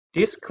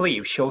This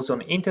clip shows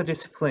an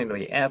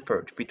interdisciplinary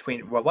effort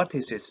between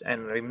roboticists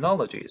and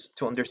limnologists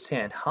to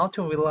understand how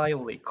to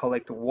reliably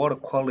collect water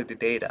quality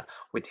data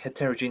with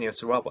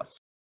heterogeneous robots.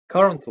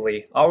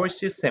 Currently, our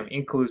system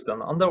includes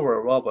an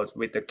underwater robot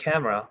with a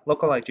camera,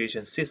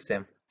 localization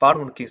system,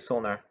 bottom-looking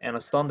sonar, and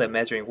a sonde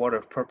measuring water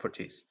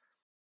properties.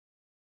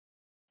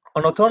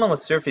 An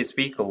autonomous surface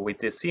vehicle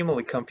with a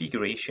similar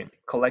configuration,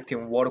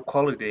 collecting water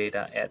quality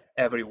data at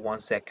every 1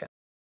 second.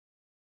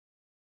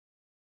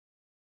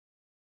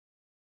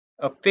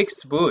 A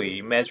fixed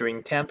buoy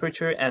measuring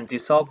temperature and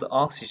dissolved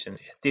oxygen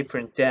at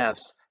different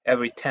depths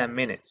every 10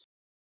 minutes.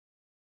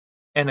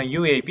 And a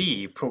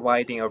UAV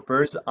providing a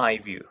bird's eye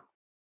view.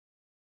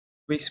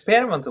 We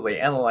experimentally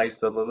analyzed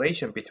the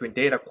relation between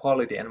data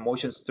quality and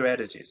motion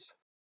strategies.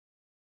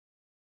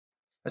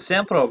 A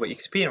sample of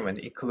experiment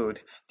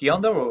include the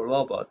underwater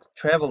robot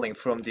traveling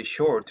from the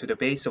shore to the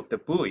base of the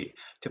buoy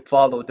to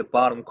follow the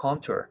bottom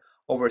contour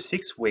over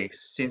 6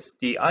 weeks since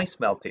the ice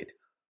melted.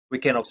 We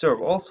can observe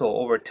also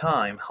over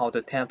time how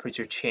the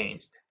temperature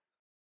changed.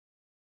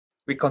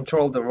 We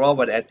control the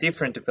robot at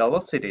different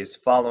velocities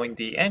following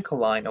the anchor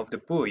line of the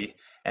buoy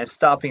and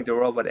stopping the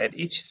robot at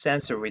each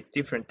sensor with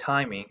different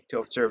timing to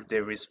observe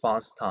the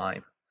response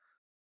time.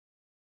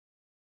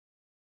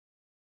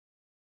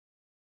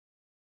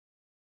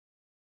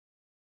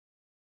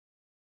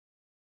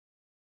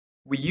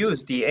 We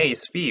use the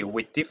ASV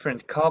with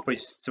different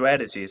coverage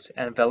strategies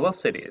and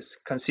velocities,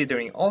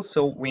 considering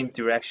also wind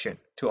direction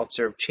to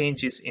observe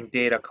changes in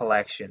data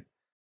collection.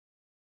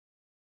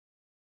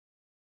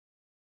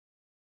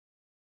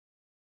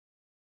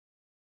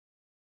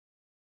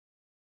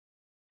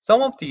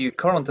 Some of the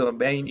current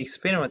main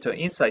experimental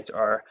insights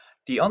are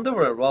the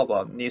underwater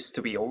robot needs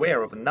to be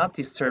aware of not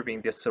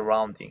disturbing the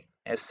surrounding,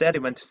 as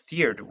sediment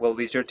steered will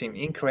result in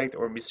incorrect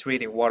or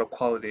misleading water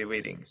quality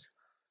readings.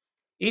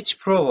 Each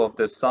probe of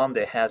the sonde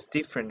has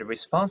different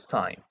response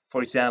time.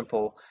 For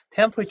example,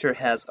 temperature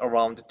has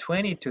around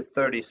 20 to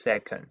 30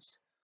 seconds.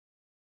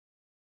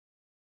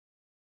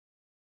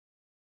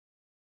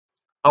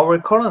 Our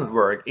current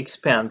work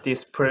expands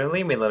this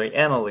preliminary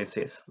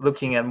analysis,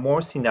 looking at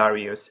more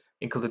scenarios,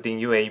 including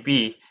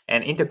UAV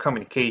and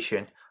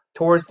intercommunication,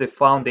 towards the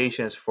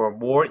foundations for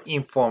more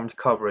informed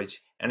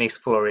coverage and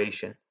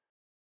exploration.